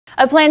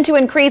A plan to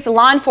increase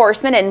law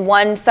enforcement in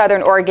one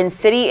southern Oregon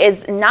city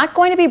is not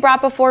going to be brought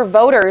before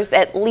voters,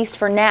 at least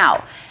for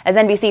now. As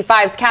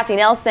NBC5's Cassie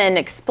Nelson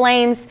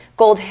explains,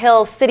 Gold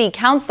Hill City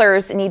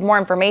councilors need more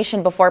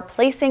information before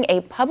placing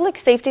a public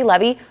safety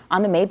levy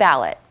on the May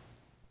ballot.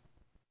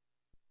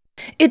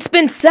 It's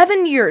been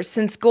 7 years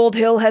since Gold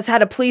Hill has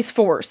had a police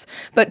force,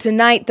 but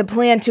tonight the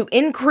plan to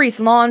increase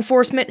law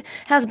enforcement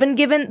has been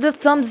given the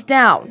thumbs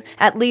down,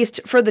 at least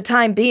for the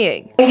time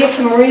being. We get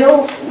some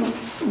real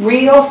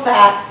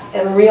facts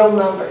and real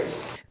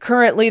numbers.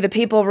 Currently, the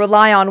people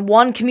rely on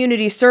one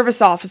community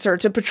service officer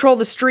to patrol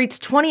the streets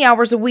 20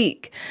 hours a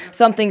week,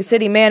 something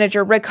City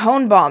Manager Rick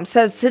Hohenbaum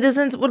says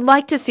citizens would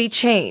like to see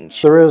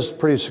change. There is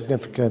pretty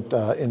significant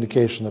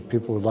indication that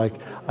people would like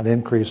an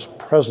increased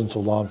presence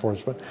of law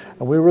enforcement,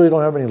 and we really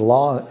don't have any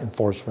law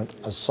enforcement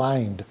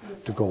assigned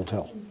to Gold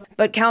Hill.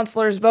 But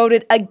councilors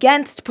voted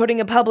against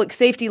putting a public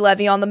safety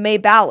levy on the May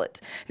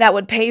ballot that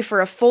would pay for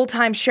a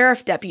full-time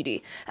sheriff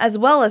deputy, as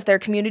well as their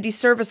community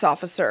service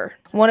officer.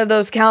 One of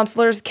those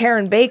councilors,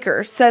 Karen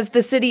Baker, says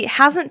the city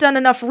hasn't done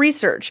enough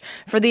research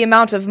for the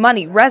amount of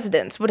money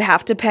residents would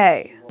have to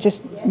pay.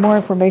 Just more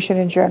information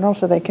in general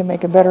so they can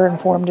make a better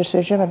informed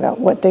decision about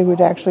what they would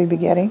actually be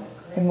getting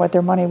and what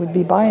their money would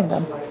be buying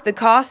them. The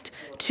cost,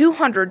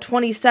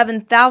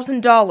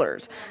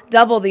 $227,000,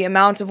 double the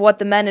amount of what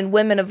the men and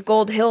women of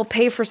Gold Hill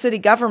pay for city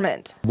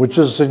government. Which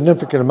is a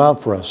significant amount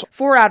for us.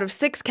 4 out of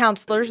 6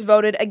 councilors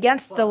voted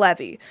against the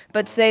levy,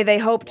 but say they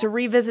hope to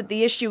revisit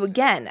the issue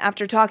again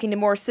after talking to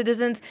more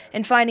citizens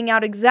and finding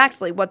out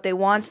exactly what they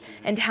want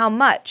and how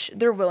much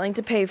they're willing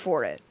to pay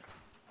for it.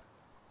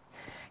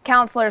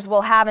 Councilors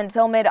will have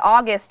until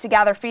mid-August to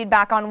gather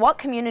feedback on what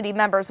community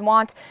members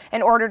want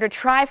in order to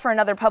try for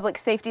another public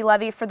safety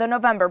levy for the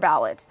November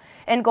ballot.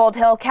 In Gold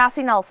Hill,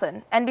 Cassie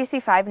Nelson,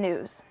 NBC5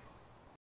 News.